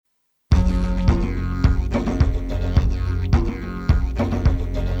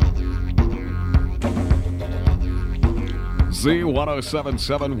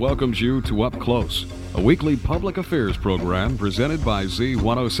Z1077 welcomes you to Up Close, a weekly public affairs program presented by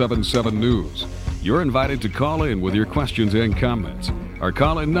Z1077 News. You're invited to call in with your questions and comments. Our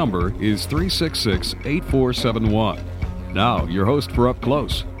call-in number is 366-8471. Now, your host for Up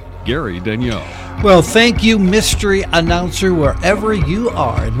Close, Gary Daigneault. Well, thank you, mystery announcer, wherever you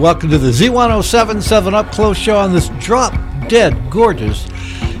are. And welcome to the Z1077 Up Close show on this drop-dead gorgeous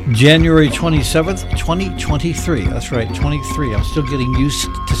January 27th, 2023. That's right, 23. I'm still getting used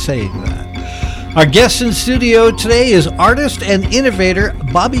to saying that. Our guest in studio today is artist and innovator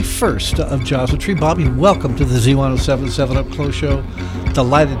Bobby First of Joshua Tree. Bobby, welcome to the Z1077 Up Close show.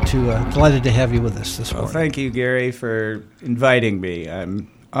 Delighted to have you with us this morning. Well, thank you, Gary, for inviting me. I'm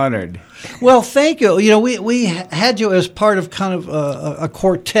honored. Well, thank you. You know, we had you as part of kind of a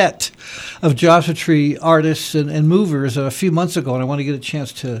quartet of Joshua Tree artists and movers a few months ago, and I want to get a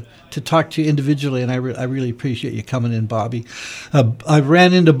chance to talk to you individually, and I really appreciate you coming in, Bobby. I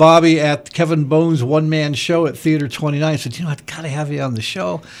ran into Bobby at Kevin Bone's one-man show at Theater 29. I said, I've got to have you on the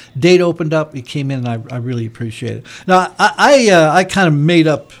show. Date opened up. You came in, and I really appreciate it. Now, I kind of made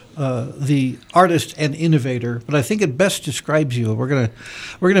up the artist and innovator, but I think it best describes you. We're gonna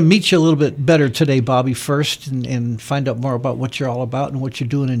meet you a little bit better today, Bobby, first, and find out more about what you're all about and what you're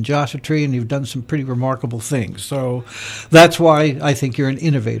doing in Joshua Tree, and you've done some pretty remarkable things. So that's why I think you're an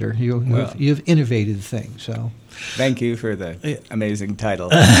innovator. You've innovated things. So thank you for the amazing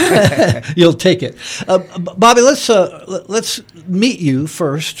title. You'll take it, Bobby. Let's meet you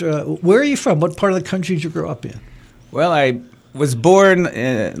first. Where are you from? What part of the country did you grow up in? Well, I was born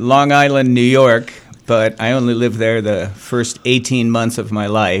in Long Island, New York, but I only lived there the first 18 months of my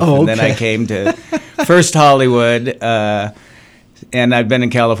life. Oh, okay. And then I came to first Hollywood, and I've been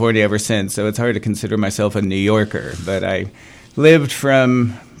in California ever since, so it's hard to consider myself a New Yorker. But I lived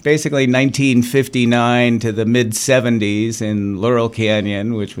from basically 1959 to the mid-'70s in Laurel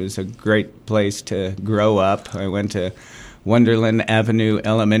Canyon, which was a great place to grow up. I went to Wonderland Avenue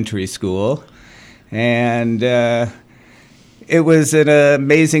Elementary School, and it was an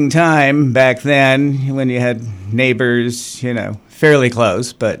amazing time back then when you had neighbors, fairly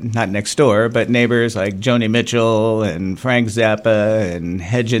close, but not next door, but neighbors like Joni Mitchell and Frank Zappa and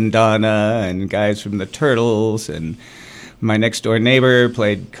Hedge and Donna and guys from the Turtles. And my next door neighbor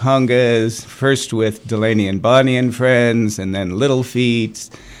played congas, first with Delaney and Bonnie and Friends, and then Little Feat.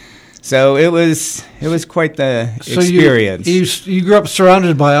 So it was quite the experience. You grew up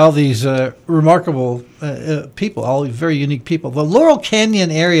surrounded by all these remarkable people, all these very unique people. The Laurel Canyon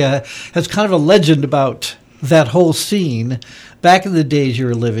area has kind of a legend about that whole scene. Back in the days you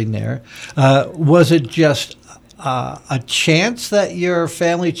were living there, was it just a chance that your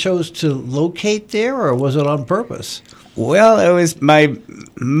family chose to locate there, or was it on purpose? Well, it was my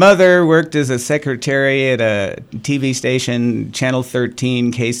mother worked as a secretary at a TV station, Channel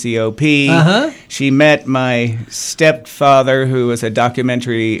 13, KCOP. Uh-huh. She met my stepfather, who was a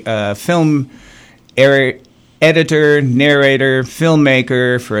documentary film editor, narrator,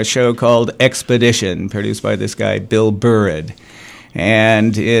 filmmaker for a show called Expedition, produced by this guy, Bill Burrid.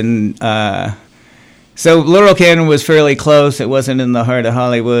 And so Laurel Canyon was fairly close. It wasn't in the heart of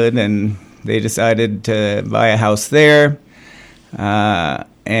Hollywood, and they decided to buy a house there.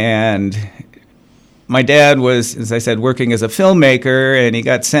 And my dad was, as I said, working as a filmmaker, and he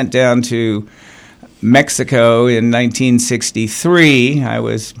got sent down to Mexico in 1963. I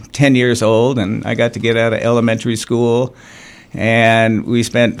was 10 years old, and I got to get out of elementary school. And we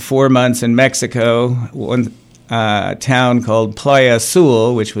spent 4 months in Mexico, one town called Playa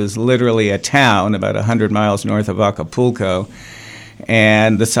Azul, which was literally a town about 100 miles north of Acapulco,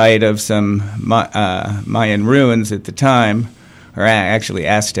 and the site of some Mayan ruins at the time, or actually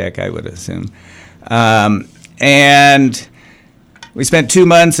Aztec, I would assume. And we spent 2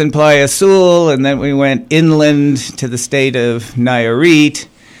 months in Playa Azul, and then we went inland to the state of Nayarit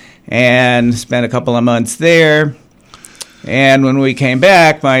and spent a couple of months there. And when we came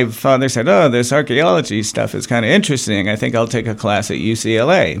back, my father said, this archaeology stuff is kind of interesting. I think I'll take a class at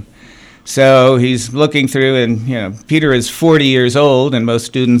UCLA. So he's looking through, and Peter is 40 years old, and most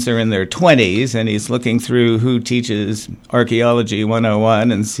students are in their 20s, and he's looking through who teaches Archaeology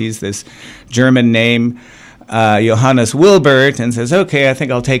 101 and sees this German name, Johannes Wilbert, and says, okay, I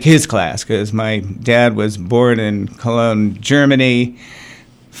think I'll take his class, because my dad was born in Cologne, Germany,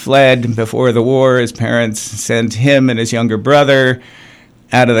 fled before the war. His parents sent him and his younger brother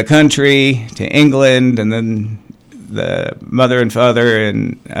out of the country to England, and then the mother and father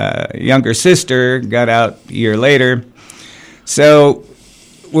and younger sister got out a year later. So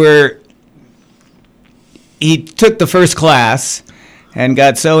he took the first class, and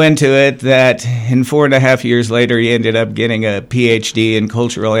got so into it that in 4.5 years later, he ended up getting a PhD in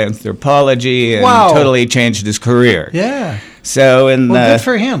cultural anthropology and totally changed his career. Yeah. So good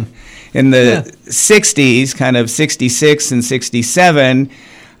for him. In the 60s, kind of 66 and 67,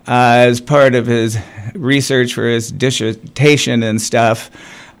 as part of his research for his dissertation and stuff,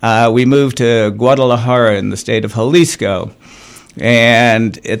 we moved to Guadalajara in the state of Jalisco.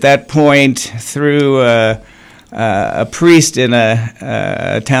 And at that point, through a priest in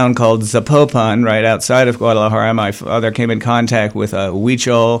a town called Zapopan, right outside of Guadalajara, my father came in contact with a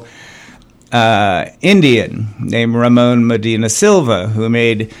Huichol Indian named Ramon Medina Silva, who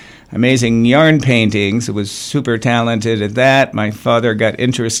made amazing yarn paintings. He was super talented at that. My father got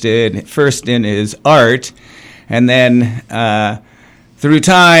interested first in his art, and then through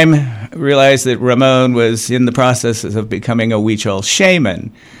time realized that Ramon was in the process of becoming a Huichol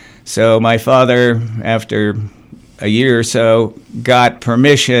shaman. So my father, after a year or so, got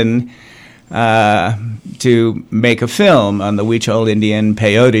permission to make a film on the Huichol Indian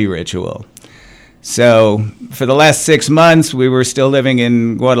peyote ritual. So for the last 6 months, we were still living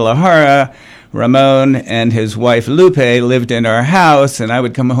in Guadalajara. Ramon and his wife Lupe lived in our house, and I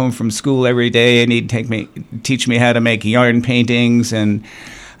would come home from school every day, and he'd teach me how to make yarn paintings and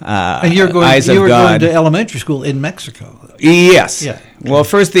you were going to elementary school in Mexico. Yes. Yeah. Well,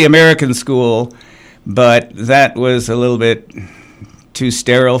 first the American school, but that was a little bit too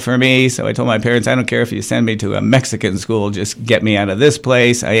sterile for me, so I told my parents, I don't care if you send me to a Mexican school, just get me out of this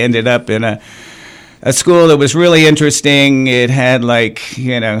place. I ended up in a school that was really interesting. It had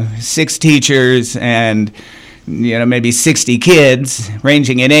 6 teachers and maybe 60 kids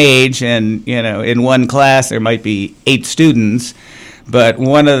ranging in age, and in one class there might be 8 students, but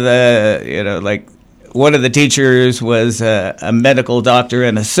one of the teachers was a medical doctor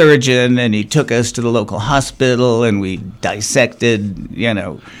and a surgeon, and he took us to the local hospital and we dissected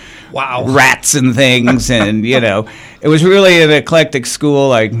rats and things, and it was really an eclectic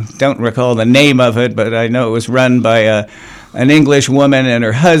school. I don't recall the name of it, but I know it was run by an English woman and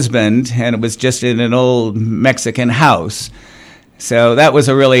her husband, and it was just in an old Mexican house. So that was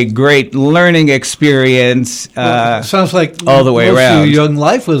a really great learning experience. It sounds like all the way most around. of your young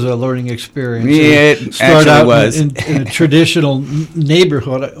life was a learning experience. It started actually out was. in a traditional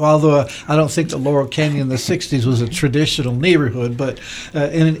neighborhood, although I don't think that Laurel Canyon in the 60s was a traditional neighborhood, but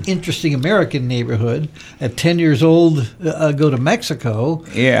in an interesting American neighborhood. At 10 years old, go to Mexico.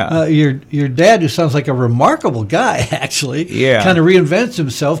 Yeah. Your dad, who sounds like a remarkable guy, actually, kind of reinvents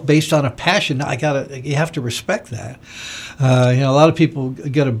himself based on a passion. Now, you have to respect that. A lot of people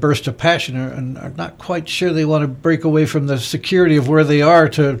get a burst of passion and are not quite sure they want to break away from the security of where they are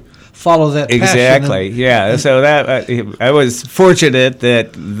to follow that passion. Exactly, so that I was fortunate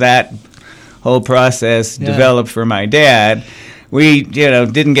that whole process developed for my dad. We,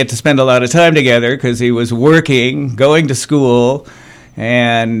 didn't get to spend a lot of time together because he was working, going to school,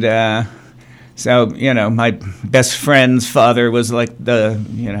 and so, my best friend's father was like the,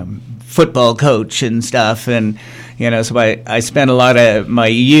 football coach and stuff, and so I spent a lot of my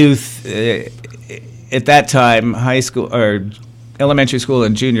youth at that time, high school or elementary school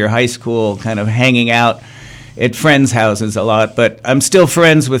and junior high school, kind of hanging out at friends' houses a lot. But I'm still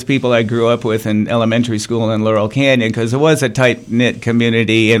friends with people I grew up with in elementary school in Laurel Canyon, because it was a tight-knit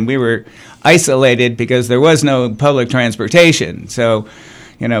community, and we were isolated because there was no public transportation. So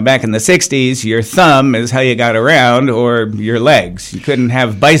back in the 60s, your thumb is how you got around, or your legs. You couldn't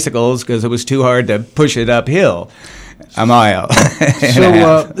have bicycles because it was too hard to push it uphill a mile.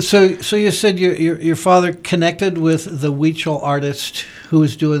 So you said your father connected with the Huichol artist who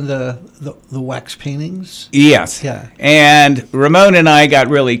was doing the wax paintings? Yes. Yeah. And Ramon and I got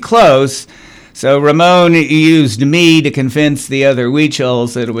really close. So Ramon used me to convince the other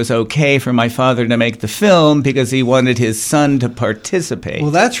Huichols that it was okay for my father to make the film because he wanted his son to participate.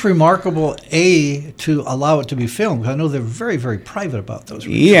 Well, that's remarkable, to allow it to be filmed. I know they're very, very private about those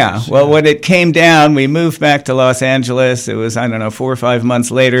rituals. Yeah. Well, when it came down, we moved back to Los Angeles. It was, 4 or 5 months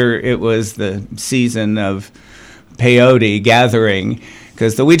later, it was the season of peyote gathering,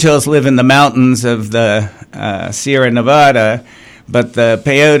 because the Huichols live in the mountains of the Sierra Nevada, but the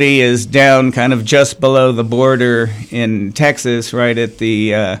peyote is down kind of just below the border in Texas, right at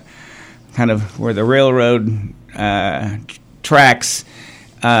the kind of where the railroad tracks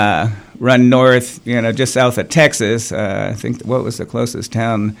run north, just south of Texas. I think, what was the closest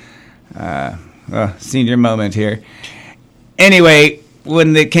town? Senior moment here. Anyway,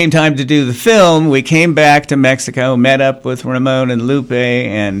 when it came time to do the film, we came back to Mexico, met up with Ramon and Lupe,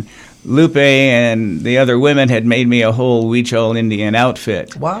 and Lupe and the other women had made me a whole Huichol Indian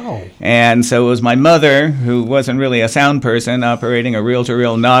outfit. Wow. And so it was my mother, who wasn't really a sound person, operating a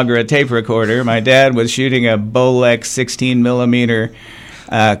reel-to-reel Nagra tape recorder. My dad was shooting a Bolex 16-millimeter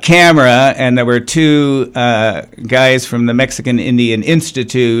camera, and there were two guys from the Mexican Indian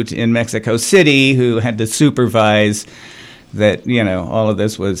Institute in Mexico City who had to supervise that, all of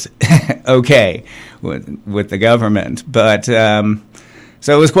this was okay with the government. But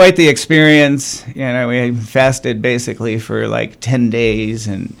so it was quite the experience. We fasted basically for like 10 days,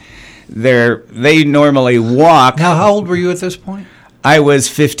 and they normally walk. Now, how old were you at this point? I was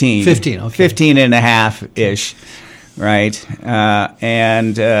 15. 15, okay. 15 and a half-ish, right?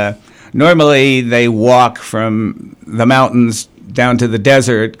 And normally they walk from the mountains down to the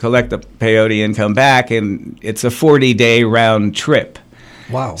desert, collect the peyote, and come back, and it's a 40-day round trip.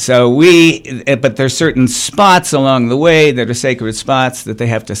 Wow. So but there's certain spots along the way that are sacred spots that they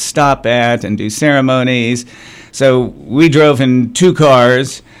have to stop at and do ceremonies. So we drove in 2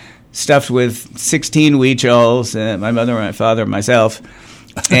 cars, stuffed with 16 Huichols, my mother, my father, and myself,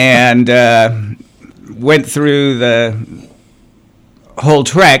 and went through the whole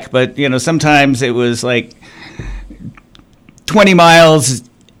trek. But, sometimes it was like 20 miles,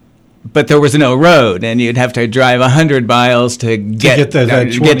 but there was no road, and you'd have to drive 100 miles to get to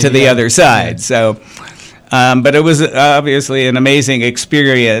the other side. Yeah. So, but it was obviously an amazing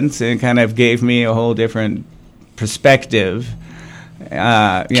experience, and kind of gave me a whole different perspective.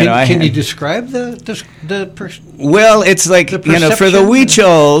 Can you describe the well, it's like, for the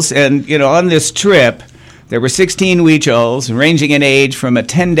Huichols, and, on this trip, there were 16 Huichols, ranging in age from a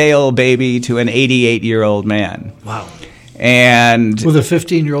 10-day-old baby to an 88-year-old man. Wow. And with a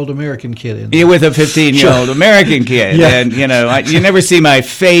 15-year-old American kid in there. Yeah, with a 15-year-old American kid. Yeah. And, you never see my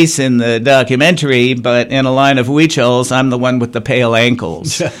face in the documentary, but in a line of Huichols, I'm the one with the pale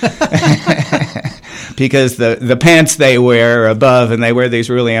ankles. Because the pants they wear are above, and they wear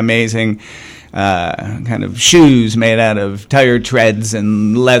these really amazing kind of shoes made out of tire treads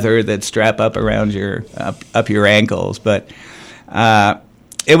and leather that strap up around up your ankles. But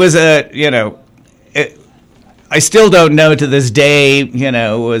it was I still don't know to this day,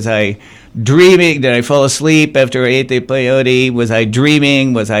 was I dreaming? Did I fall asleep after I ate the peyote? Was I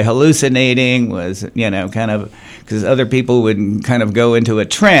dreaming? Was I hallucinating? Was, kind of, because other people would kind of go into a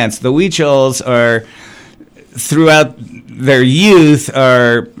trance. The Huichols are, throughout their youth,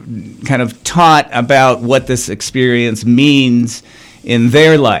 are kind of taught about what this experience means in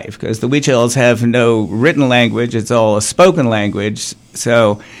their life, because the Huichols have no written language. It's all a spoken language.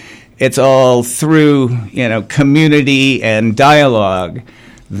 So it's all through, community and dialogue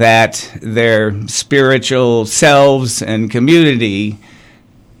that their spiritual selves and community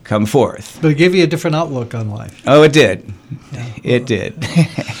come forth. But it gave you a different outlook on life. Oh, it did. Yeah. It did.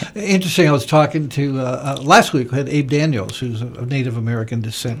 Interesting. I was talking to, last week, we had Abe Daniels, who's of Native American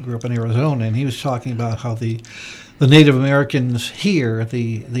descent, grew up in Arizona, and he was talking about how the Native Americans here,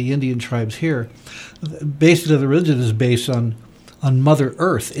 the Indian tribes here, basically the religion is based on Mother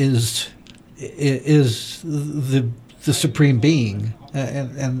Earth is the supreme being,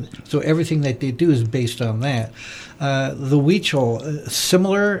 and so everything that they do is based on that. The Huichol,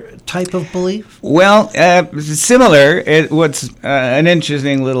 similar type of belief? Well, similar. What's an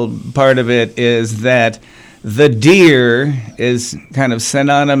interesting little part of it is that the deer is kind of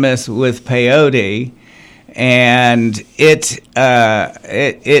synonymous with peyote, and it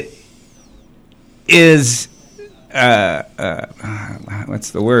is.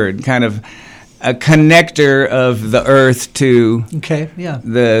 What's the word? Kind of a connector of the earth to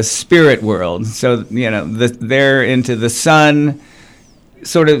the spirit world. So, they're into the sun,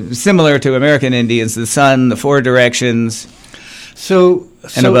 sort of similar to American Indians, the sun, the 4 directions,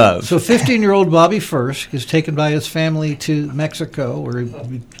 and above. So 15-year-old Bobby Furst is taken by his family to Mexico, where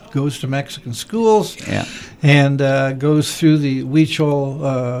he goes to Mexican schools and goes through the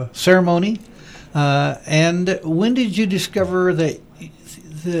Huichol ceremony. And when did you discover that?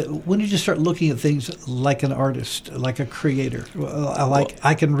 When did you start looking at things like an artist, like a creator?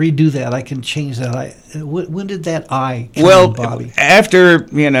 I can redo that. I can change that. When did that eye come in, Bobby? After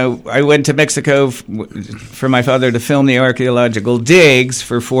I went to Mexico for my father to film the archaeological digs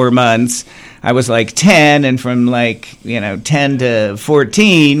for 4 months. I was like 10, and from 10 to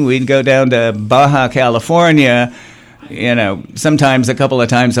 14, we'd go down to Baja California sometimes a couple of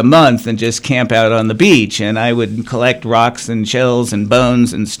times a month and just camp out on the beach. And I would collect rocks and shells and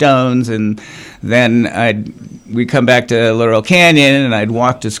bones and stones. And then we'd come back to Laurel Canyon, and I'd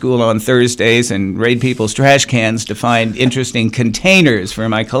walk to school on Thursdays and raid people's trash cans to find interesting containers for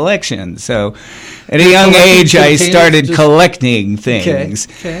my collection. So at a young age, I started collecting things,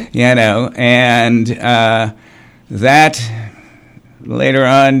 and that later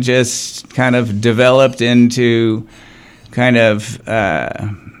on just kind of developed into kind of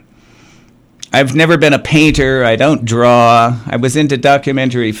I've never been a painter. I don't draw. I was into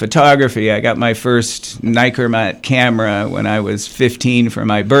documentary photography. I got my first Nicormat camera when I was 15 for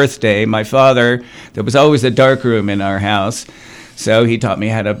my birthday. My father, there was always a darkroom in our house, so he taught me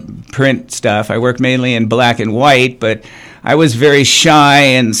how to print stuff. I worked mainly in black and white, but I was very shy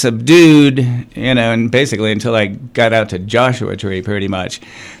and subdued, and basically until I got out to Joshua Tree pretty much.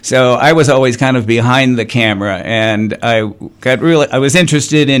 So I was always kind of behind the camera, and I was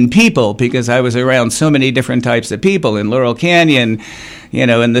interested in people because I was around so many different types of people. In Laurel Canyon,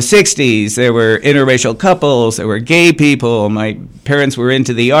 in the 60s, there were interracial couples, there were gay people, my parents were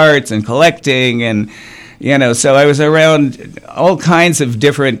into the arts and collecting, and so I was around all kinds of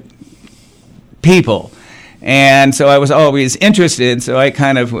different people. And so I was always interested, so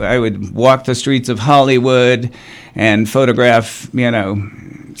I would walk the streets of Hollywood and photograph,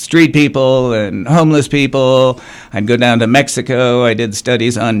 street people and homeless people. I'd go down to Mexico. I did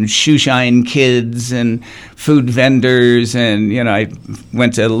studies on shoeshine kids and food vendors, and I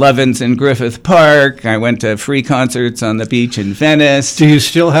went to Lovin's in Griffith Park. I went to free concerts on the beach in Venice. Do you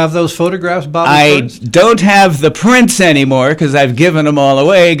still have those photographs, Bobby? I don't have the prints anymore because I've given them all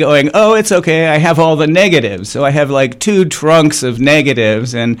away, going, oh, it's okay, I have all the negatives. So I have like 2 trunks of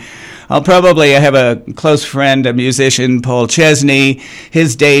negatives, and I have a close friend, a musician, Paul Chesney.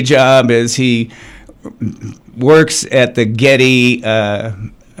 His day job is he works at the Getty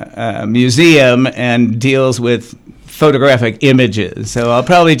Museum and deals with photographic images. So I'll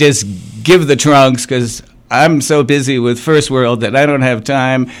probably just give the trunks because I'm so busy with First World that I don't have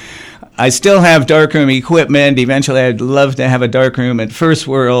time. I still have darkroom equipment. Eventually I'd love to have a darkroom at First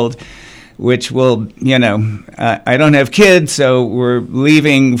World, which will, I don't have kids, so we're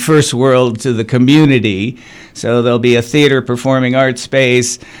leaving First World to the community. So there'll be a theater performing arts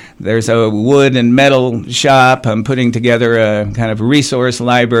space. There's a wood and metal shop. I'm putting together a kind of resource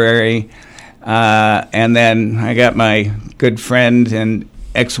library. And then I got my good friend and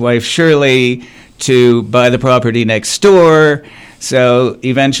ex-wife Shirley to buy the property next door. So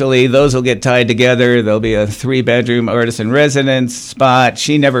eventually those will get tied together. There'll be a 3-bedroom artisan residence spot.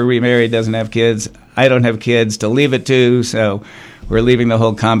 She never remarried, doesn't have kids. I don't have kids to leave it to, so we're leaving the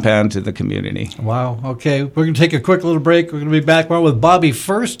whole compound to the community. Wow. Okay. We're going to take a quick little break. We're going to be back more with Bobby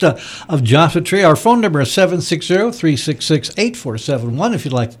First of Joshua Tree. Our phone number is 760-366-8471 if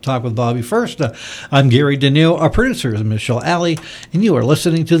you'd like to talk with Bobby First. I'm Gary Daniel. Our producer is Michelle Alley, and you are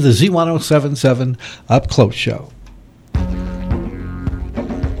listening to the Z1077 Up Close Show.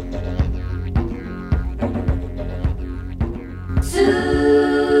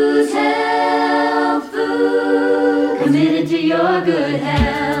 Sue's Health Food, committed to your good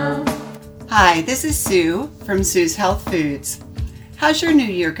health. Hi, this is Sue from Sue's Health Foods. How's your new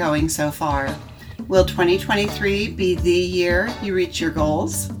year going so far? Will 2023 be the year you reach your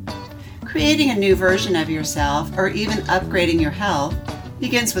goals? Creating a new version of yourself or even upgrading your health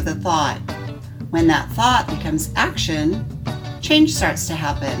begins with a thought. When that thought becomes action, change starts to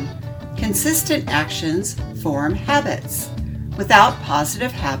happen. Consistent actions form habits. Without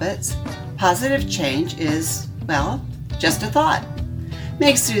positive habits, positive change is, just a thought.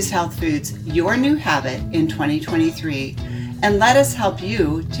 Make Sue's Health Foods your new habit in 2023, and let us help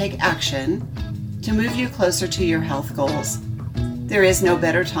you take action to move you closer to your health goals. There is no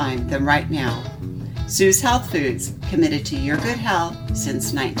better time than right now. Sue's Health Foods, committed to your good health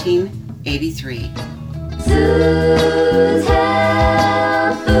since 1983. Sue's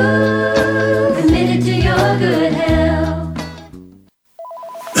Health Food, committed to your good health.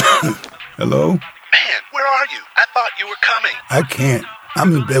 Hello? Man, where are you? I thought you were coming. I can't.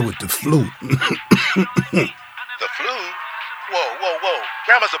 I'm in bed with the flu. The flu? Whoa.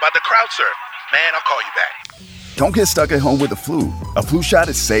 Grandma's about to crowd surf. Man, I'll call you back. Don't get stuck at home with the flu. A flu shot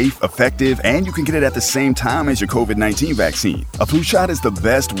is safe, effective, and you can get it at the same time as your COVID-19 vaccine. A flu shot is the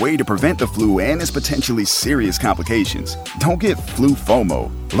best way to prevent the flu and its potentially serious complications. Don't get flu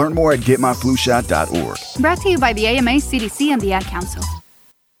FOMO. Learn more at getmyflushot.org. Brought to you by the AMA, CDC, and the Ad Council.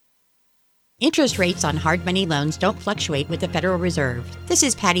 Interest rates on hard money loans don't fluctuate with the Federal Reserve. This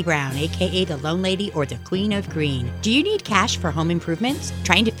is Patty Brown, aka the Loan Lady or the Queen of Green. Do you need cash for home improvements?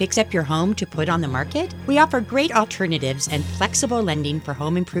 Trying to fix up your home to put on the market? We offer great alternatives and flexible lending for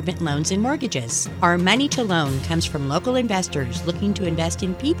home improvement loans and mortgages. Our money to loan comes from local investors looking to invest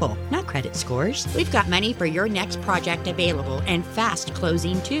in people, not credit scores. We've got money for your next project available and fast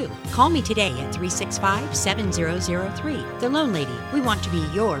closing too. Call me today at 365-7003. The Loan Lady. We want to be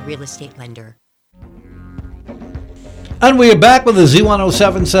your real estate lender. And we are back with the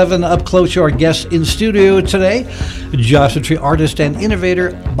Z1077 Up Close, our guest in studio today, Joshua Tree artist and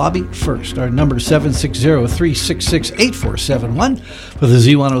innovator Bobby First. Our number is 760-366-8471 for the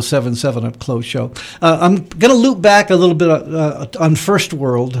Z1077 Up Close show. I'm going to loop back a little bit on First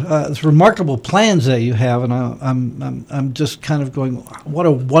World. It's remarkable plans that you have, and I'm just kind of going, what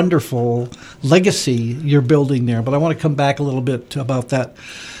a wonderful legacy you're building there. But I want to come back a little bit about that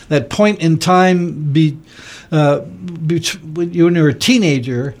point in time when you were a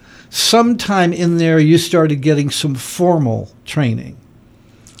teenager. Sometime in there you started getting some formal training.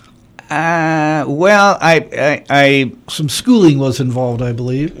 Well, I some schooling was involved, I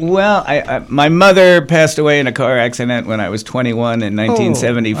believe. Well, my mother passed away in a car accident when I was 21 in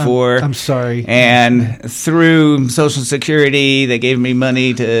 1974. I'm sorry. And through Social Security, they gave me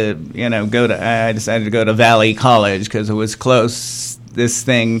money to, I decided to go to Valley College because it was close, this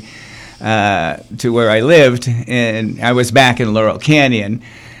thing, to where I lived. And I was back in Laurel Canyon.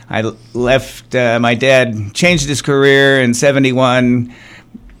 I left, my dad changed his career in 71.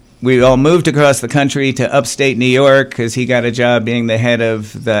 We all moved across the country to upstate New York because he got a job being the head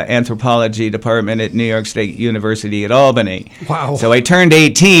of the anthropology department at New York State University at Albany. Wow. So I turned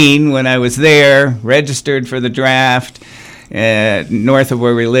 18 when I was there, registered for the draft. North of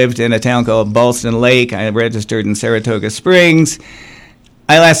where we lived in a town called Ballston Lake. I registered in Saratoga Springs.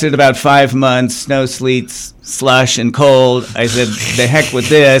 I lasted about 5 months, snow, sleet, slush, and cold. I said, the heck with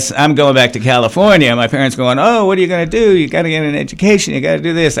this. I'm going back to California. My parents going, oh, what are you going to do? You got to get an education. You got to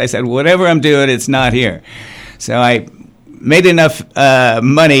do this. I said, whatever I'm doing, it's not here. So I made enough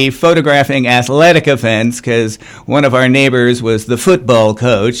money photographing athletic events because one of our neighbors was the football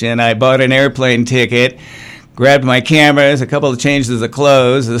coach, and I bought an airplane ticket, grabbed my cameras, a couple of changes of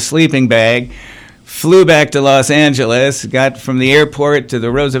clothes, a sleeping bag, flew back to Los Angeles, got from the airport to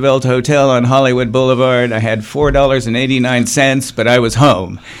the Roosevelt Hotel on Hollywood Boulevard. I had $4.89, but I was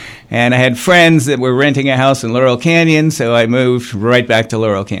home. And I had friends that were renting a house in Laurel Canyon, so I moved right back to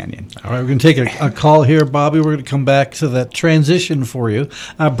Laurel Canyon. All right, we're going to take a call here, Bobby. We're going to come back to that transition for you.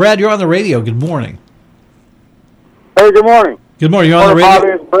 Brad, you're on the radio. Good morning. Hey, good morning. Good morning. You're on the radio. Bobby,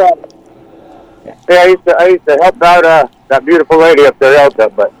 it's Brad. Yeah, I used to help out that beautiful lady up there, Elsa,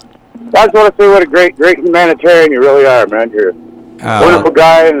 but I just want to say what a great humanitarian you really are, man. You're a wonderful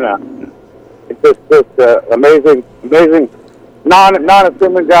guy, and it's just amazing,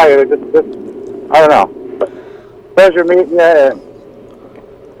 non-assuming guy. It's just I don't know. Pleasure meeting you,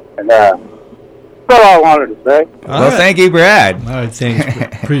 and that's all I wanted to say. Well, thank you, Brad. All right, thanks.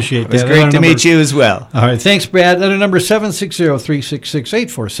 Appreciate that. It was great to meet you as well. All right, thanks, Brad. Letter number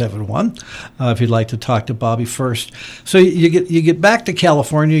 760-366-8471 if you'd like to talk to Bobby First. So you get back to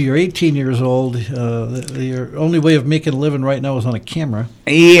California. You're 18 years old. Your only way of making a living right now is on a camera.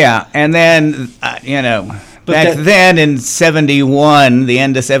 Yeah, and then, then in 71, the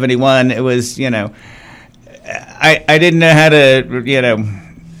end of 71, it was, I didn't know how to,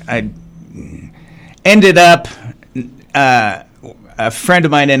 I ended up, a friend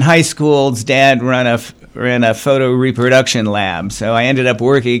of mine in high school's dad ran a photo reproduction lab, so I ended up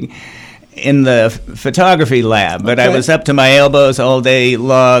working in the photography lab. But I was up to my elbows all day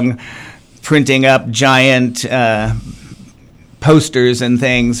long, printing up giant posters and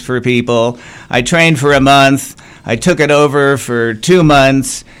things for people. I trained for a month. I took it over for 2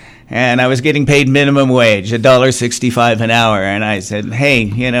 months. And I was getting paid minimum wage, $1.65 an hour. And I said,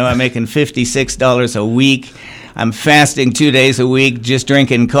 hey, I'm making $56 a week. I'm fasting 2 days a week, just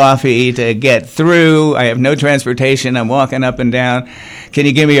drinking coffee to get through. I have no transportation. I'm walking up and down. Can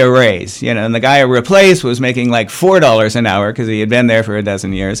you give me a raise? And the guy I replaced was making like $4 an hour because he had been there for a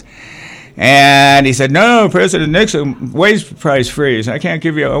dozen years. And he said, no, President Nixon, wage price freeze. I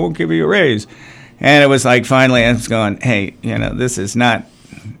won't give you a raise. And it was like, finally, I was going, hey, this is not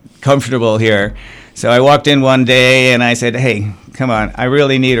comfortable here. So I walked in one day and I said, hey, come on, I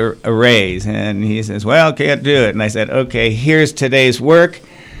really need a raise. And he says, well, can't do it. And I said, okay, here's today's work.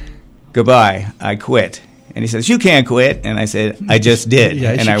 Goodbye. I quit. And he says, you can't quit. And I said, I just did.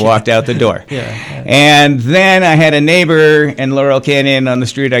 And I walked out the door. And then I had a neighbor in Laurel Canyon on the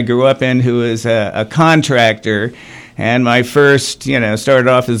street I grew up in who was a contractor. And my first, started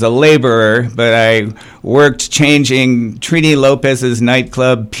off as a laborer, but I worked changing Trini Lopez's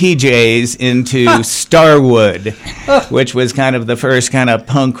nightclub PJs into Starwood, which was kind of the first kind of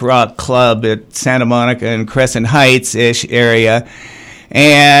punk rock club at Santa Monica and Crescent Heights-ish area.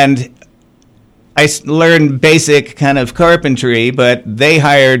 And I learned basic kind of carpentry, but they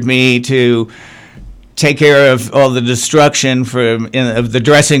hired me to take care of all the destruction of the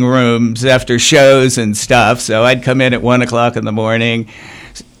dressing rooms after shows and stuff. So I'd come in at 1 o'clock in the morning.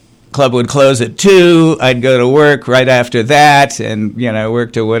 Club would close at 2. I'd go to work right after that and,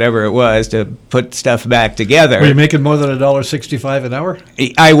 work to whatever it was to put stuff back together. Were you making more than $1.65 an hour?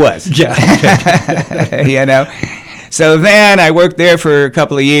 I was. Yeah. So then I worked there for a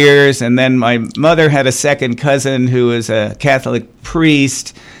couple of years, and then my mother had a second cousin who was a Catholic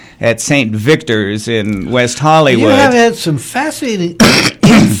priest at St. Victor's in West Hollywood. You have had some fascinating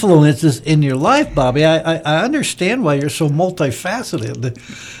influences in your life, Bobby. I understand why you're so multifaceted.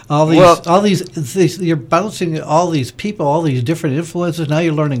 All these, you're bouncing all these people, all these different influences. Now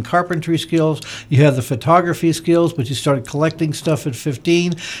you're learning carpentry skills. You have the photography skills, but you started collecting stuff at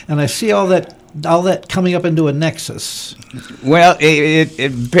 15, and I see all that coming up into a nexus. Well,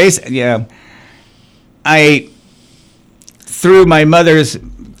 through my mother's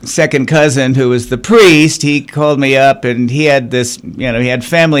second cousin, who was the priest, he called me up, and he had this, he had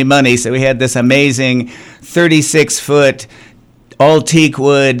family money, so he had this amazing 36-foot all teak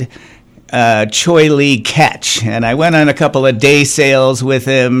wood Choi Lee catch, and I went on a couple of day sails with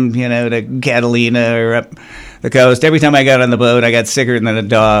him, to Catalina or up the coast. Every time I got on the boat, I got sicker than a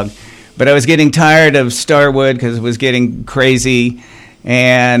dog, but I was getting tired of Starwood because it was getting crazy,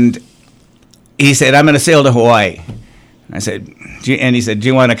 and he said, "I'm going to sail to Hawaii." I said, and he said, "Do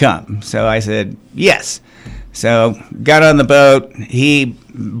you want to come?" So I said, "Yes." So got on the boat. He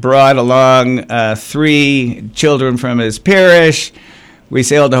brought along 3 children from his parish. We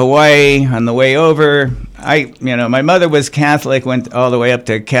sailed to Hawaii. On the way over, my mother was Catholic, went all the way up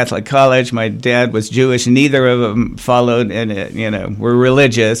to Catholic college. My dad was Jewish. Neither of them followed and, were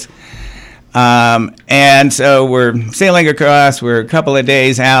religious. And so we're sailing across. We're a couple of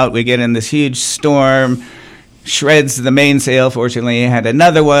days out. We get in this huge storm. Shreds the mainsail. Fortunately, I had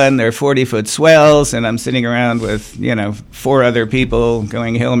another one. They're 40-foot swells, and I'm sitting around with, 4 other people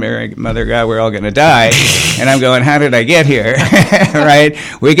going, "Hail Mary, Mother God, we're all going to die." And I'm going, how did I get here? Right?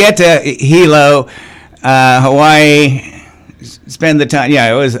 We get to Hilo, Hawaii, spend the time.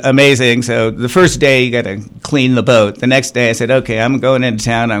 Yeah, it was amazing. So the first day, you got to clean the boat. The next day, I said, okay, I'm going into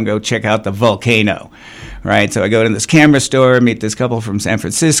town. I'm going to check out the volcano. Right, so I go to this camera store, meet this couple from San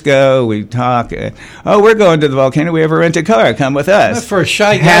Francisco. We talk. We're going to the volcano. We have a rented car. Come with us. For a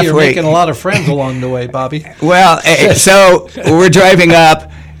shy guy, you're making a lot of friends along the way, Bobby. Well, so we're driving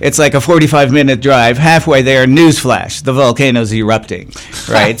up. It's like a 45-minute drive. Halfway there, newsflash, the volcano's erupting,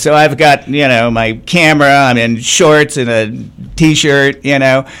 right? So I've got, my camera. I'm in shorts and a T-shirt,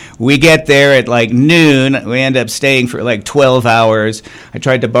 We get there at like noon. We end up staying for like 12 hours. I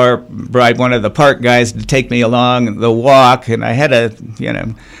tried to bribe one of the park guys to take me along the walk, and I had a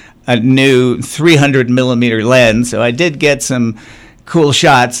new 300-millimeter lens, so I did get some cool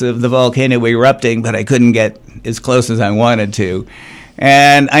shots of the volcano erupting, but I couldn't get as close as I wanted to.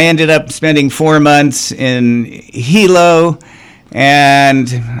 And I ended up spending 4 months in Hilo, and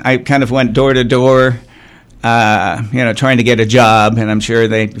I kind of went door to door, trying to get a job. And I'm sure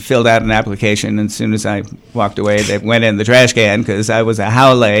they filled out an application. And as soon as I walked away, they went in the trash can because I was a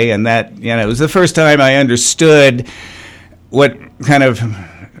haole. And that, it was the first time I understood what kind of,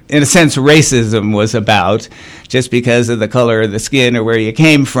 in a sense, racism was about, just because of the color of the skin or where you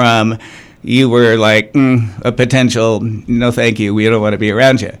came from. You were like a potential, no thank you, we don't want to be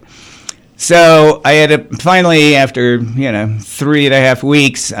around you. So I had finally, after 3.5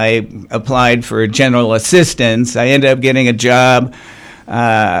 weeks, I applied for general assistance. I ended up getting a job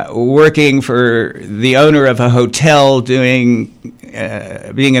working for the owner of a hotel, being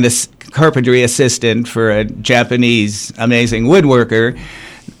a carpentry assistant for a Japanese amazing woodworker.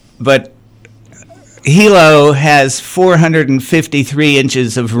 But Hilo has 453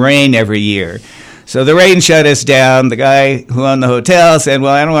 inches of rain every year. So the rain shut us down. The guy who owned the hotel said,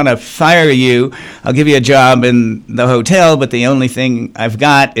 well, I don't want to fire you. I'll give you a job in the hotel, but the only thing I've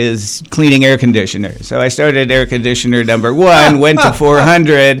got is cleaning air conditioners. So I started air conditioner number 1, went to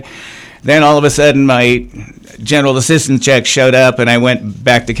 400. Then all of a sudden my general assistant check showed up, and I went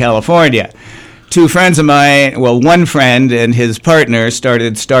back to California. 2 friends of mine, one friend and his partner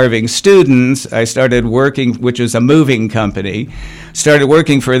started Starving Students. I started working, which was a moving company, started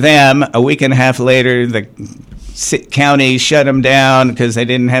working for them. A week and a half later, the counties shut them down because they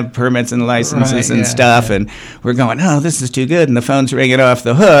didn't have permits and licenses and stuff. And we're going, oh, this is too good. And the phone's ringing off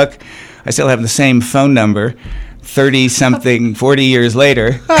the hook. I still have the same phone number 30-something, 40 years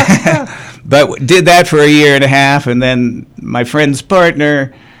later. But did that for a year and a half. And then my friend's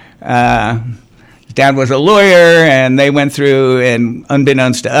partner, Dad was a lawyer, and they went through and,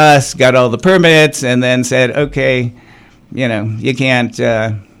 unbeknownst to us, got all the permits and then said, okay, you can't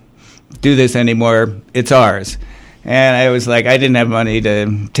do this anymore. It's ours. And I was like, I didn't have money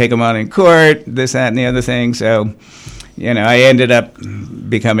to take them on in court, this, that, and the other thing. So, I ended up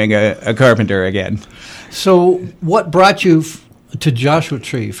becoming a carpenter again. So what brought you to Joshua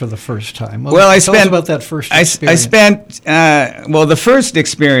Tree for the first time? Well, tell us about that first experience. I spent, the first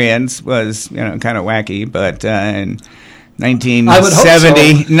experience was, kind of wacky, but in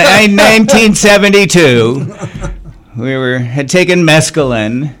 1972, we had taken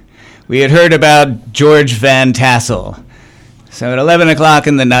mescaline. We had heard about George Van Tassel. So at 11 o'clock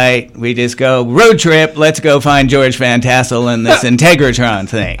in the night, we just go, road trip, let's go find George Van Tassel in this Integratron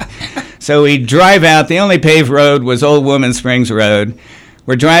thing. So we drive out. The only paved road was Old Woman Springs Road.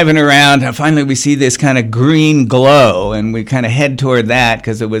 We're driving around, and finally we see this kind of green glow, and we kind of head toward that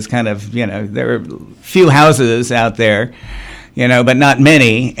because it was kind of, there were few houses out there, but not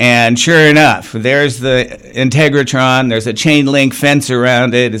many. And sure enough, there's the Integratron. There's a chain link fence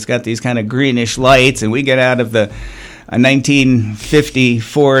around it. It's got these kind of greenish lights, and we get out of a 1950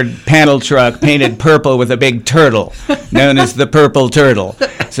 Ford panel truck painted purple with a big turtle, known as the Purple Turtle.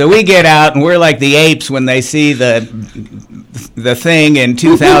 So we get out, and we're like the apes when they see the thing in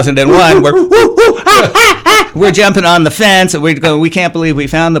 2001. We're jumping on the fence, and we can't believe we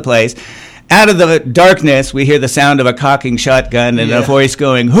found the place. Out of the darkness, we hear the sound of a cocking shotgun and a voice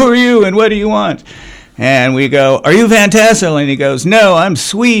going, "Who are you, and what do you want?" And we go, "Are you Van Tassel?" And he goes, "No, I'm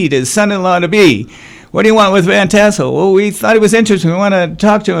Swede, his son-in-law to be. What do you want with Van Tassel?" Well, we thought he was interesting. We want to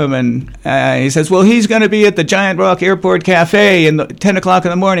talk to him. And he says, well, he's going to be at the Giant Rock Airport Cafe at 10 o'clock in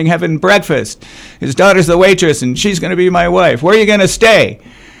the morning having breakfast. His daughter's the waitress, and she's going to be my wife. Where are you going to stay?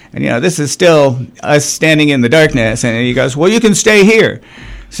 And, this is still us standing in the darkness. And he goes, well, you can stay here.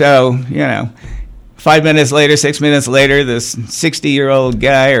 So, 5 minutes later, 6 minutes later, this 60-year-old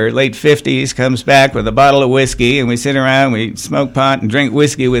guy or late 50s comes back with a bottle of whiskey, and we sit around, we smoke pot and drink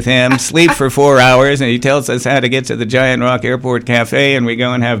whiskey with him, sleep for 4 hours, and he tells us how to get to the Giant Rock Airport Cafe, and we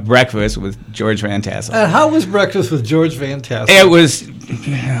go and have breakfast with George Van Tassel. And how was breakfast with George Van Tassel? It was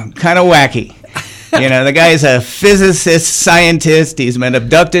kind of wacky. The guy's a physicist, scientist. He's been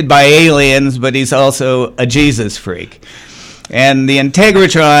abducted by aliens, but he's also a Jesus freak. And the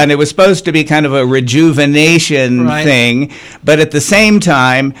Integratron, it was supposed to be kind of a rejuvenation thing, but at the same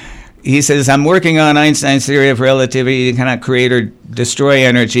time, he says, I'm working on Einstein's theory of relativity. You cannot create or destroy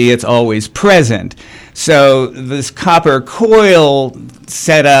energy. It's always present. So this copper coil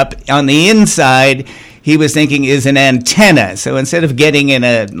setup on the inside, he was thinking is an antenna. So instead of getting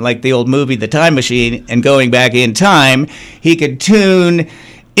in like the old movie, The Time Machine, and going back in time, he could tune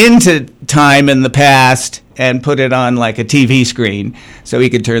into time in the past and put it on like a TV screen so he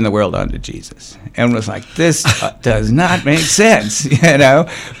could turn the world on to Jesus. And was like, this does not make sense,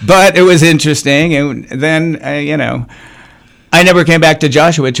 But it was interesting. And then, I never came back to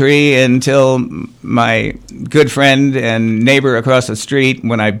Joshua Tree until my good friend and neighbor across the street,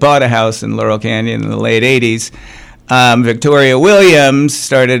 when I bought a house in Laurel Canyon in the late 80s, Victoria Williams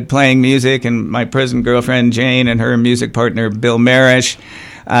started playing music, and my present girlfriend Jane and her music partner Bill Marish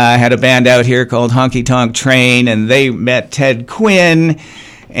had a band out here called Honky Tonk Train, and they met Ted Quinn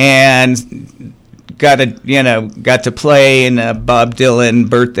and got to play in Bob Dylan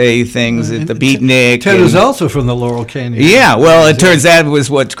birthday things at the Beatnik. Ted was also from the Laurel Canyon. Yeah, well, it turns out it was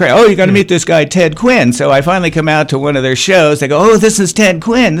what's crazy. Oh, you're going to meet this guy, Ted Quinn. So I finally come out to one of their shows. They go, oh, this is Ted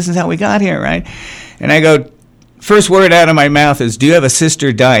Quinn. This is how we got here, right? And I go, first word out of my mouth is, do you have a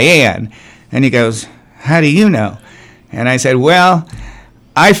sister, Diane? And he goes, how do you know? And I said, well,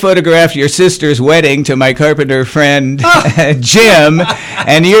 I photographed your sister's wedding to my carpenter friend, Jim,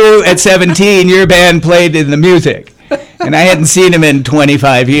 and you, at 17, your band played in the music. And I hadn't seen him in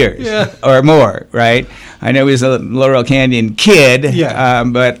 25 years or more, right? I know he was a Laurel Canyon kid,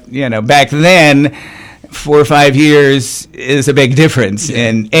 but, back then, 4 or 5 years is a big difference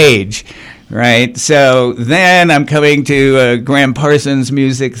in age, right? So then I'm coming to a Graham Parsons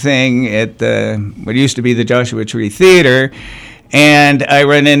music thing at what used to be the Joshua Tree Theater, and I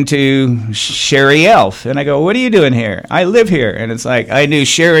run into Sherry Elf, and I go, what are you doing here? I live here. And it's like, I knew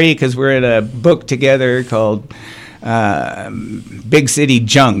Sherry because we're in a book together called Big City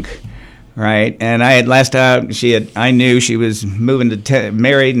Junk, right? And I had last time I knew she was moving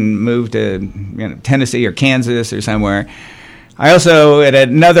married and moved to Tennessee or Kansas or somewhere. I also, at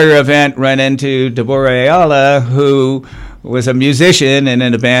another event, run into Deborah Ayala, who was a musician and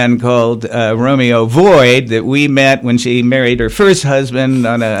in a band called Romeo Void that we met when she married her first husband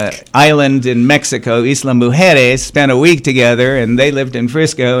on an island in Mexico, Isla Mujeres, spent a week together, and they lived in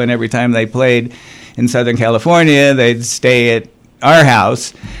Frisco, and every time they played in Southern California, they'd stay at our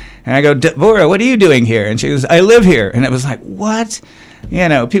house. And I go, Deborah, what are you doing here? And she goes, I live here. And it was like, what?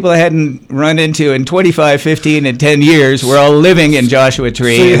 People I hadn't run into in 25, 15, and 10 years were all living in Joshua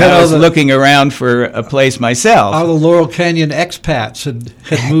Tree, so and I was looking around for a place myself. All the Laurel Canyon expats had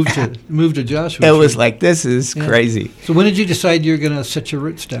moved to Joshua Tree. It was like, this is crazy. So when did you decide you were going to set your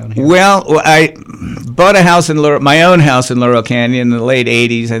roots down here? Well, I bought a house my own house in Laurel Canyon in the late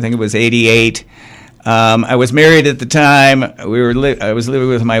 80s. I think it was 88. I was married at the time. I was living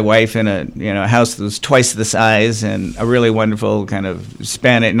with my wife in a house that was twice the size and a really wonderful kind of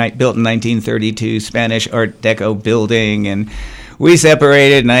Spanish, built in 1932 Spanish Art Deco building. And we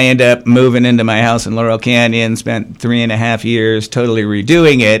separated, and I ended up moving into my house in Laurel Canyon. Spent 3.5 years totally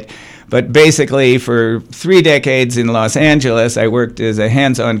redoing it. But basically, for 3 decades in Los Angeles, I worked as a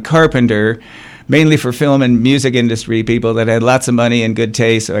hands-on carpenter, mainly for film and music industry people that had lots of money and good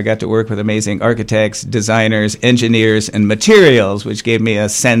taste. So I got to work with amazing architects, designers, engineers, and materials, which gave me a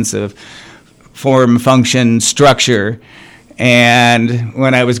sense of form, function, structure. And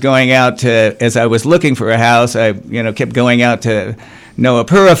when I was going out as I was looking for a house, I kept going out to Noah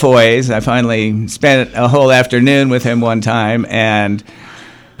Purifoy's. I finally spent a whole afternoon with him one time, and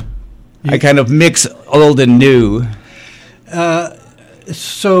I kind of mix old and new.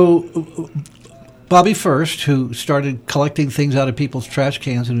 So Bobby First, who started collecting things out of people's trash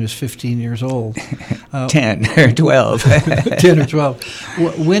cans when he was 15 years old. 10 or 12. 10 or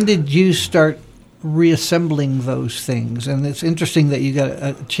 12. When did you start reassembling those things? And it's interesting that you got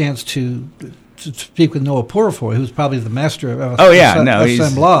a chance to speak with Noah Purifoy, who's probably the master of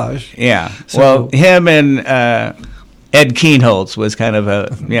assemblage. Yeah. Well, him and Ed Kienholz was kind of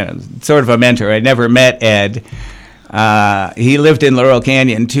sort of a mentor. I never met Ed. He lived in Laurel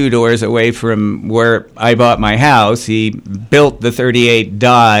Canyon, 2 doors away from where I bought my house. He built the 38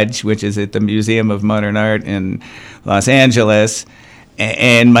 Dodge, which is at the Museum of Modern Art in Los Angeles,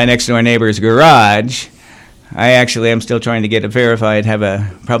 and my next-door neighbor's garage. I actually am still trying to get it verified, have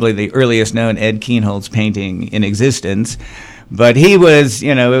probably the earliest known Ed Kienholz painting in existence. But he was,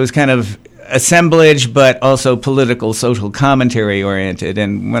 it was kind of assemblage, but also political, social commentary oriented.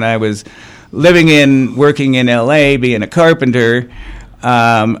 And when I was working in L.A., being a carpenter,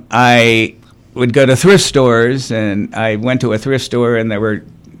 I would go to thrift stores, and I went to a thrift store, and there were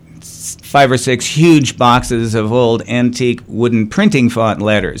 5 or 6 huge boxes of old antique wooden printing font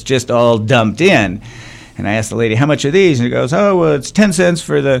letters, just all dumped in. And I asked the lady, how much are these? And she goes, oh, well, it's 10 cents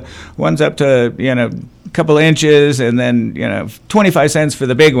for the ones up to, a couple inches, and then, 25 cents for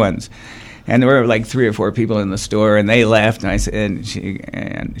the big ones. And there were like 3 or 4 people in the store, and they left. And I said,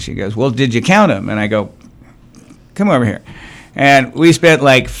 and she goes, well, did you count them? And I go, come over here. And we spent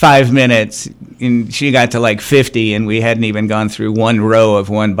like 5 minutes, and she got to like 50, and we hadn't even gone through one row of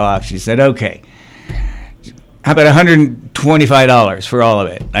one box. She said, okay, how about $125 for all of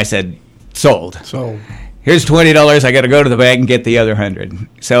it? I said, sold. Here's $20. I got to go to the bank and get the other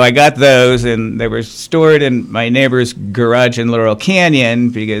 100. So I got those, and they were stored in my neighbor's garage in Laurel Canyon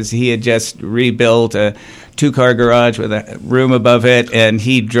because he had just rebuilt a 2-car garage with a room above it, and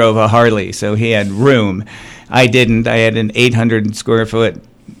he drove a Harley, so he had room. I didn't. I had an 830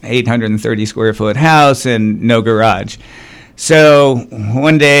 square foot house and no garage. So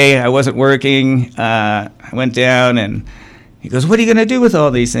one day I wasn't working. I went down, and he goes, what are you going to do with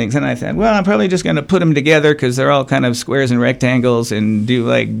all these things? And I said, well, I'm probably just going to put them together because they're all kind of squares and rectangles and do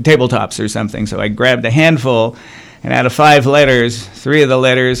like tabletops or something. So I grabbed a handful, and out of 5 letters, 3 of the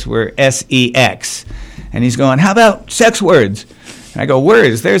letters were S-E-X. And he's going, how about sex words? And I go,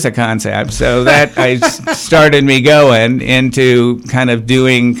 words, there's a concept. So that started me going into kind of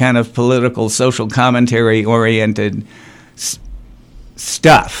doing kind of political, social commentary-oriented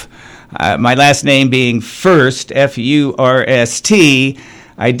stuff. My last name being First, F-U-R-S-T,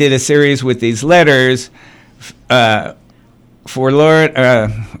 I did a series with these letters for Lord.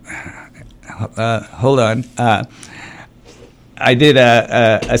 Hold on. I did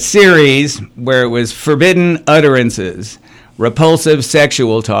a series where it was forbidden utterances, repulsive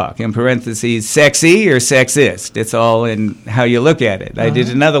sexual talk, in parentheses, sexy or sexist. It's all in how you look at it. I did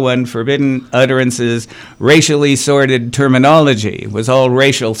another one, forbidden utterances, racially sorted terminology. It was all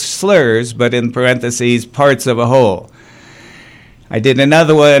racial slurs, but in parentheses, parts of a whole. I did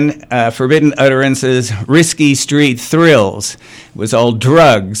another one, Forbidden Utterances, Risky Street Thrills. It was all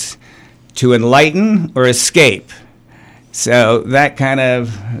drugs to enlighten or escape. So that kind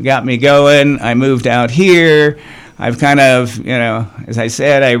of got me going. I moved out here. I've kind of, as I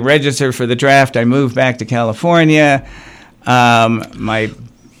said, I registered for the draft. I moved back to California. I'm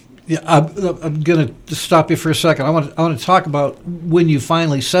going to stop you for a second. I want to talk about when you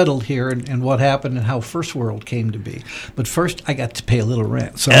finally settled here and what happened and how First World came to be. But first, I got to pay a little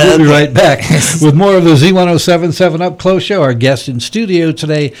rent. So we'll be right back with more of the Z1077 Up Close Show. Our guest in studio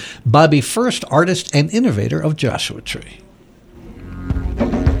today, Bobby First, artist and innovator of Joshua Tree.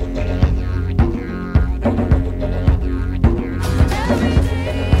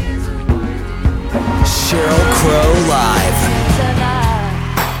 Sheryl Crow Live.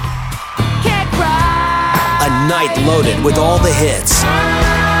 A night loaded with all the hits.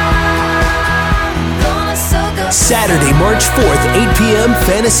 Saturday, March 4th, 8 p.m.,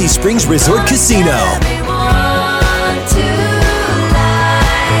 Fantasy Springs Resort Casino.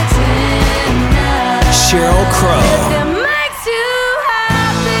 Sheryl Crow.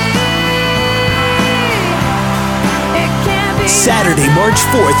 Saturday, March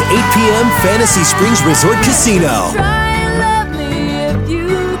 4th, 8 p.m., Fantasy Springs Resort Casino.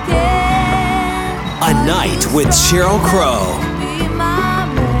 A night with Sheryl Crow.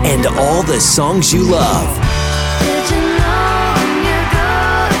 And all the songs you love.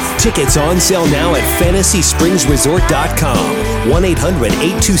 Tickets on sale now at FantasySpringsResort.com.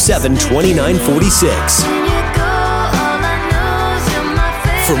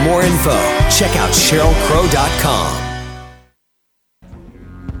 1-800-827-2946. For more info, check out SherylCrow.com.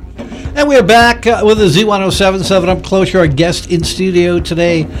 And we're back with the Z1077 Up Close. Our guest in studio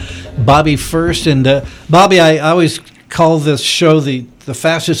today, Bobby First. And Bobby, I always call this show the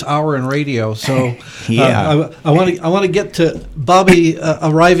fastest hour in radio. So yeah. I want to get to Bobby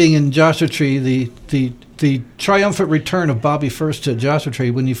arriving in Joshua Tree, the triumphant return of Bobby First to Joshua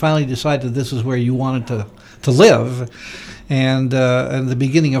Tree when you finally decided this is where you wanted to live. And the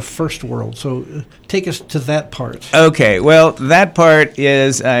beginning of First World. So take us to that part. Okay, well, that part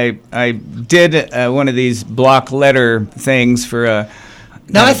is I did one of these block letter things for a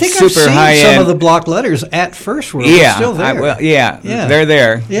now I think I've seen some of the block letters at First World. Yeah, They're still there. Yeah, they're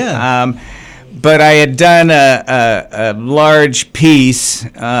there. Yeah. But I had done a large piece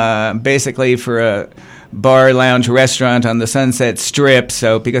basically for a bar, lounge, restaurant on the Sunset Strip.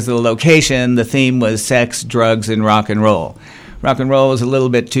 So because of the location, the theme was sex, drugs, and rock and roll. Rock and roll was a little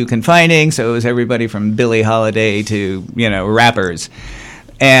bit too confining, so it was everybody from Billie Holiday to, rappers.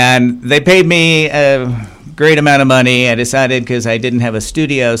 And they paid me a great amount of money. I decided because I didn't have a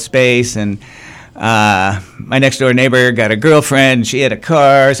studio space, and my next door neighbor got a girlfriend. She had a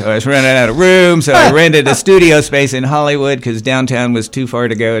car, so I was running out of room. So I rented a studio space in Hollywood because downtown was too far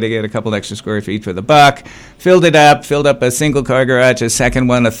to go to get a couple extra square feet for the buck. Filled up a single car garage, a second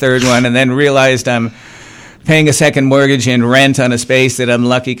one, a third one, and then realized I'm paying a second mortgage and rent on a space that I'm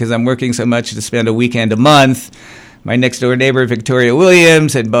lucky because I'm working so much to spend a weekend a month. My next door neighbor, Victoria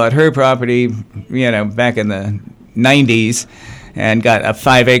Williams, had bought her property, back in the 90s. And got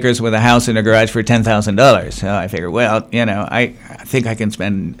 5 acres with a house and a garage for $10,000. So I figured, well, I think I can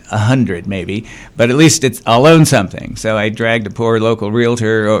spend $100 maybe, but at least I'll own something. So I dragged a poor local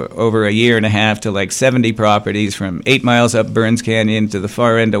realtor over a year and a half to like 70 properties from 8 miles up Burns Canyon to the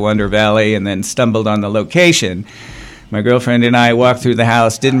far end of Wonder Valley, and then stumbled on the location. My girlfriend and I walked through the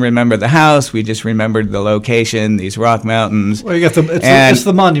house, didn't remember the house. We just remembered the location, these rock mountains. Well, you got it's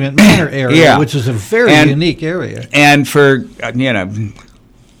the Monument Manor area, which is a very unique area. And for,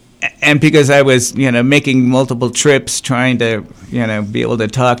 and because I was, making multiple trips trying to, be able to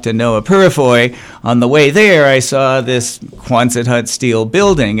talk to Noah Purifoy, on the way there I saw this Quonset hut steel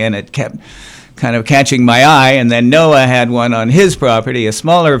building, and it kept kind of catching my eye, and then Noah had one on his property, a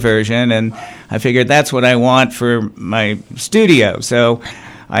smaller version, and I figured that's what I want for my studio. So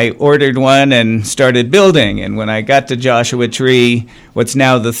I ordered one and started building, and when I got to Joshua Tree, what's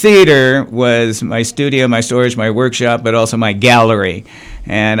now the theater was my studio, my storage, my workshop, but also my gallery.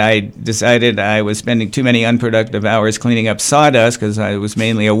 And I decided I was spending too many unproductive hours cleaning up sawdust because I was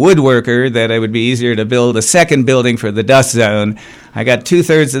mainly a woodworker, that it would be easier to build a second building for the dust zone. I got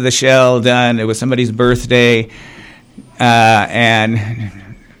 2/3 of the shell done. It was somebody's birthday. And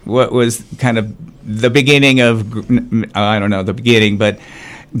what was kind of the beginning of, I don't know the beginning, but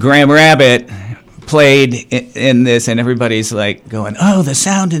Graham Rabbit played in this, and everybody's like going, oh, the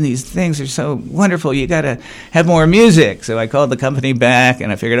sound in these things are so wonderful, you got to have more music. So I called the company back, and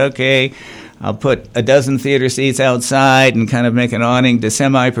I figured, okay, I'll put a dozen theater seats outside and kind of make an awning to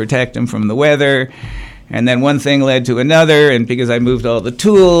semi-protect them from the weather. And then one thing led to another, and because I moved all the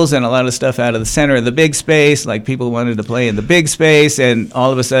tools and a lot of stuff out of the center of the big space, like people wanted to play in the big space, and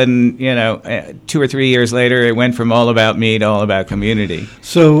all of a sudden, 2 or 3 years later, it went from all about me to all about community.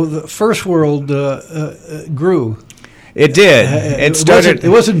 So the First World grew. It did. It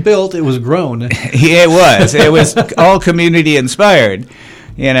wasn't built, it was grown. Yeah, it was. It was all community inspired.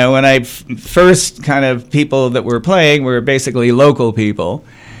 When I first kind of people that were playing were basically local people.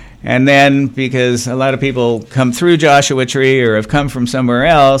 And then, because a lot of people come through Joshua Tree or have come from somewhere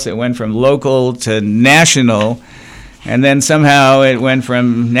else, it went from local to national. And then somehow it went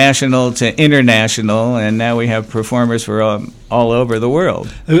from national to international, and now we have performers for all over the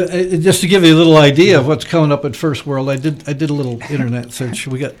world. Just to give you a little idea of what's coming up at First World, I did a little internet search.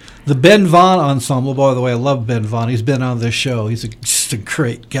 We got the Ben Vaughn Ensemble. By the way, I love Ben Vaughn. He's been on this show. He's just a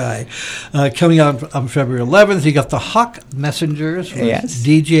great guy. Coming out on February 11th, you got the Hawk Messengers with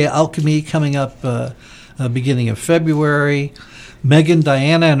DJ Alchemy coming up beginning of February. Megan,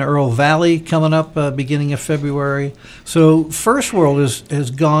 Diana, and Earl Valley coming up beginning of February. So First World has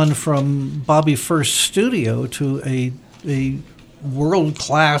gone from Bobby First Studio to a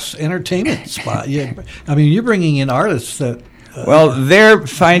world-class entertainment spot. Yeah, I mean, you're bringing in artists that... they're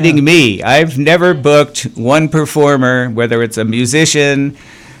finding me. I've never booked one performer, whether it's a musician,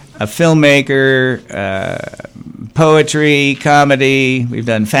 a filmmaker, poetry, comedy. We've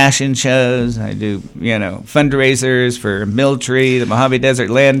done fashion shows. I do, fundraisers for Milltree, the Mojave Desert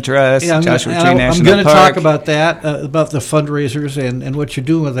Land Trust, Joshua Tree National Park. I'm going to talk about that, about the fundraisers and what you're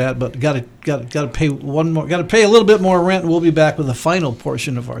doing with that. But got to pay one more. Got to pay a little bit more rent. We'll be back with the final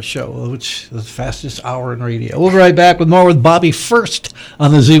portion of our show, which is the fastest hour in radio. We'll be right back with more with Bobby First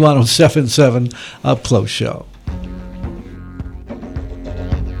on the Z1077 Up Close Show.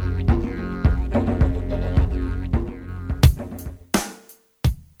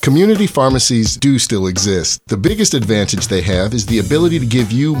 Community pharmacies do still exist. The biggest advantage they have is the ability to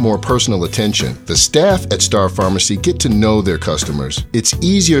give you more personal attention. The staff at Star Pharmacy get to know their customers. It's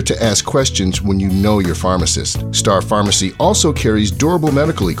easier to ask questions when you know your pharmacist. Star Pharmacy also carries durable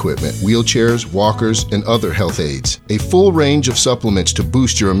medical equipment, wheelchairs, walkers, and other health aids. A full range of supplements to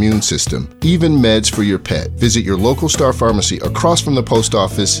boost your immune system, even meds for your pet. Visit your local Star Pharmacy across from the post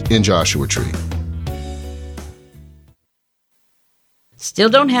office in Joshua Tree. Still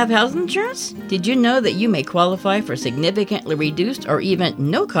don't have health insurance? Did you know that you may qualify for significantly reduced or even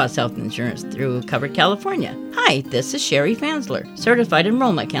no-cost health insurance through Covered California? Hi, this is Sherry Fansler, Certified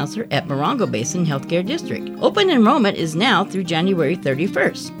Enrollment Counselor at Morongo Basin Healthcare District. Open enrollment is now through January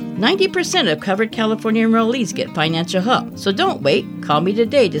 31st. 90% of Covered California enrollees get financial help, so don't wait. Call me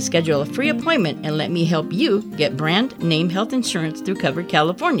today to schedule a free appointment and let me help you get brand name health insurance through Covered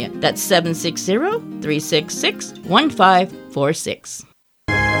California. That's 760-366-1546.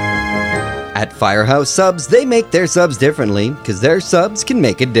 At Firehouse Subs, they make their subs differently because their subs can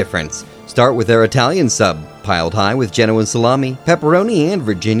make a difference. Start with their Italian sub, piled high with Genoa salami, pepperoni, and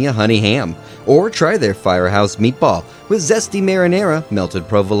Virginia honey ham. Or try their Firehouse meatball with zesty marinara, melted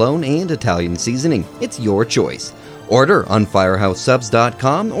provolone, and Italian seasoning. It's your choice. Order on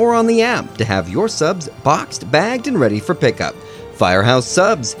firehousesubs.com or on the app to have your subs boxed, bagged, and ready for pickup. Firehouse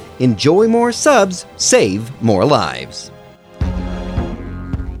Subs. Enjoy more subs, save more lives.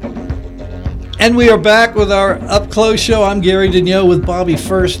 And we are back with our Up Close show. I'm Gary Daigneault with Bobby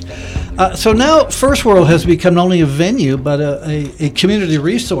First. So now First World has become not only a venue, but a community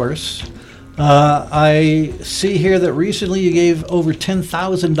resource. I see here that recently you gave over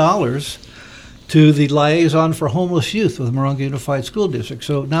 $10,000 to the Liaison for Homeless Youth with Morongo Unified School District.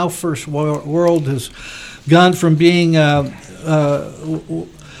 So now First World has gone from being the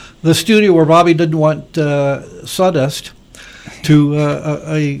studio where Bobby didn't want sawdust to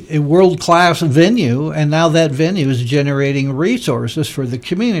a world-class venue, and now that venue is generating resources for the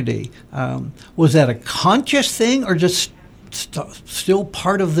community. Was that a conscious thing, or just still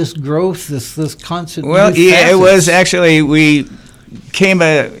part of this growth, this constant? Well, yeah, it was actually, we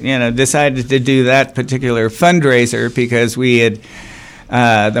decided to do that particular fundraiser because we had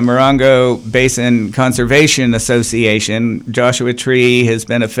the Morongo Basin Conservation Association. Joshua Tree has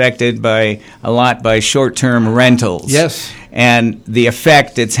been affected by short-term rentals. Yes. And the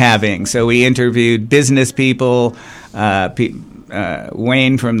effect it's having. So we interviewed business people,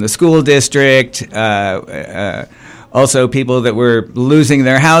 Wayne from the school district, also people that were losing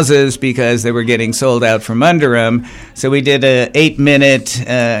their houses because they were getting sold out from under them. So we did an 8-minute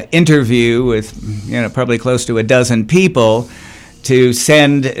interview with probably close to a dozen people to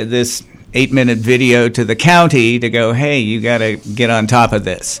send this 8-minute video to the county to go, hey, you got to get on top of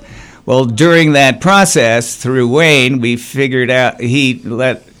this. Well, during that process, through Wayne, we figured out he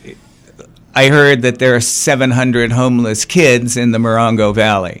let I heard that there are 700 homeless kids in the Morongo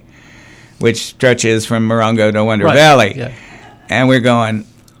Valley, which stretches from Morongo to Wonder Valley. Yeah. And we're going,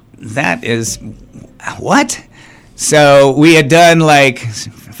 that is, what? So we had done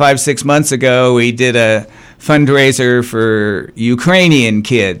 5-6 months ago, we did a fundraiser for Ukrainian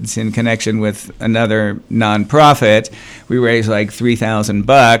kids in connection with another nonprofit. We raised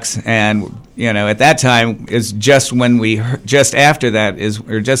 $3,000, and at that time is just when just after that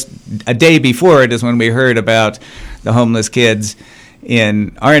or just a day before it is when we heard about the homeless kids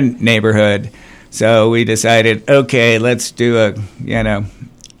in our neighborhood. So we decided, okay, let's do a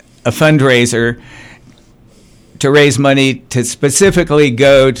fundraiser to raise money to specifically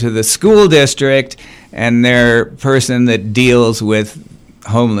go to the school district and their person that deals with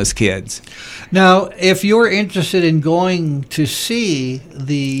homeless kids. Now, if you're interested in going to see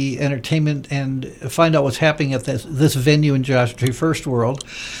the entertainment and find out what's happening at this venue in Joshua Tree, First World,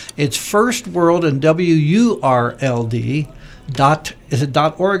 it's First World and WURLD. Is it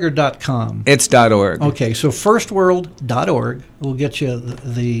 .org or .com? It's .org. Okay, so firstworld.org will get you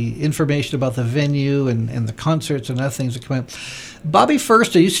the information about the venue and the concerts and other things that come out. Bobby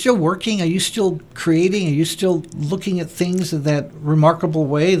First, are you still working? Are you still creating? Are you still looking at things in that remarkable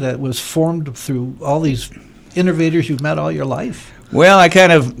way that was formed through all these innovators you've met all your life? Well, I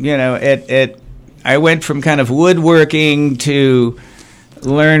kind of, I went from kind of woodworking to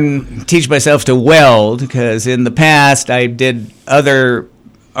teach myself to weld, because in the past I did other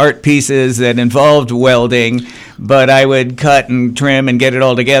art pieces that involved welding, but I would cut and trim and get it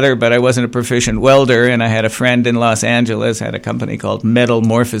all together, but I wasn't a proficient welder. And I had a friend in Los Angeles, had a company called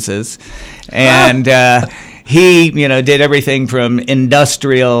Metalmorphosis, and he, did everything from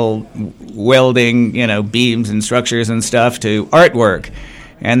industrial welding, beams and structures and stuff, to artwork.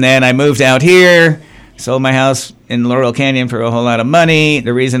 And then I moved out here, sold my house in Laurel Canyon for a whole lot of money.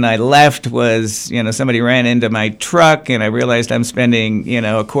 The reason I left was, somebody ran into my truck, and I realized I'm spending,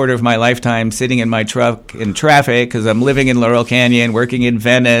 a quarter of my lifetime sitting in my truck in traffic because I'm living in Laurel Canyon, working in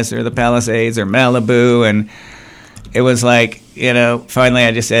Venice or the Palisades or Malibu. And it was finally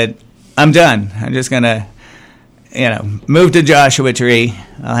I just said, I'm done. I'm just going to, move to Joshua Tree.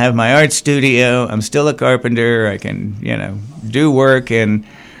 I'll have my art studio. I'm still a carpenter. I can, do work, and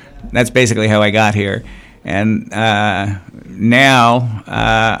that's basically how I got here. And now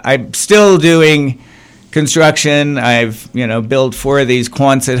I'm still doing construction. I've, built 4 of these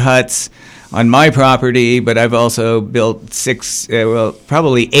Quonset huts on my property, but I've also built 6,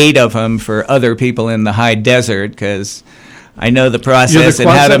 probably 8 of them for other people in the high desert, because I know the process and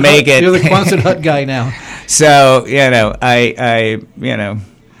how to make it. You're the Quonset hut guy now. So, I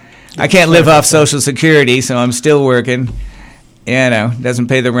can't live off Social Security, so I'm still working. Doesn't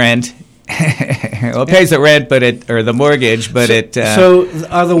pay the rent. Well, it pays the rent, or the mortgage, but So,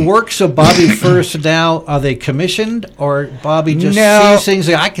 are the works of Bobby First now? Are they commissioned, or Bobby just sees things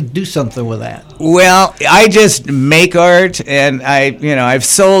like, I could do something with that? Well, I just make art, and I've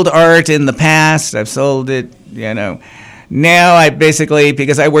sold art in the past. I've sold it. Now I basically,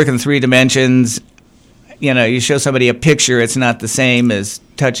 because I work in 3 dimensions. You show somebody a picture, it's not the same as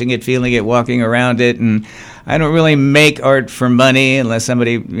touching it, feeling it, walking around it, and I don't really make art for money unless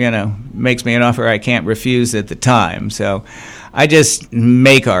somebody, makes me an offer I can't refuse at the time. So I just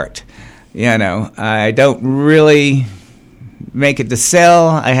make art. I don't really make it to sell.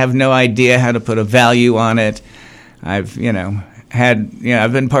 I have no idea how to put a value on it. I've,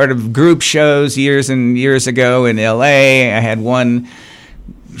 I've been part of group shows years and years ago in L.A. I had one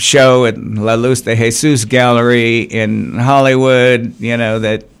show at La Luz de Jesus Gallery in Hollywood,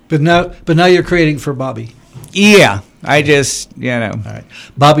 that... But now you're creating for Bobby. Yeah, I just, All right.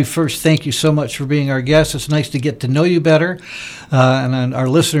 Bobby First, thank you so much for being our guest. It's nice to get to know you better, and our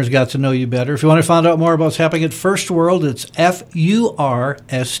listeners got to know you better. If you want to find out more about what's happening at First World, it's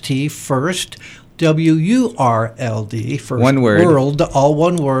FURST, First, WURLD, First one word. World, all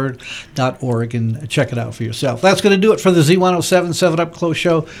one word, .org, and check it out for yourself. That's going to do it for the Z107 7 Up Close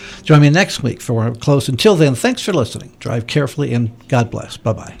show. Join me next week for Up Close. Until then, thanks for listening. Drive carefully, and God bless.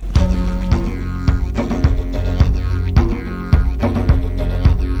 Bye-bye.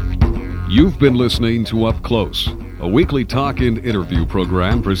 You've been listening to Up Close, a weekly talk and interview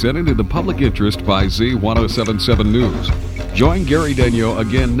program presented in the public interest by Z1077 News. Join Gary Denyo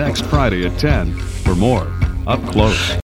again next Friday at 10 for more Up Close.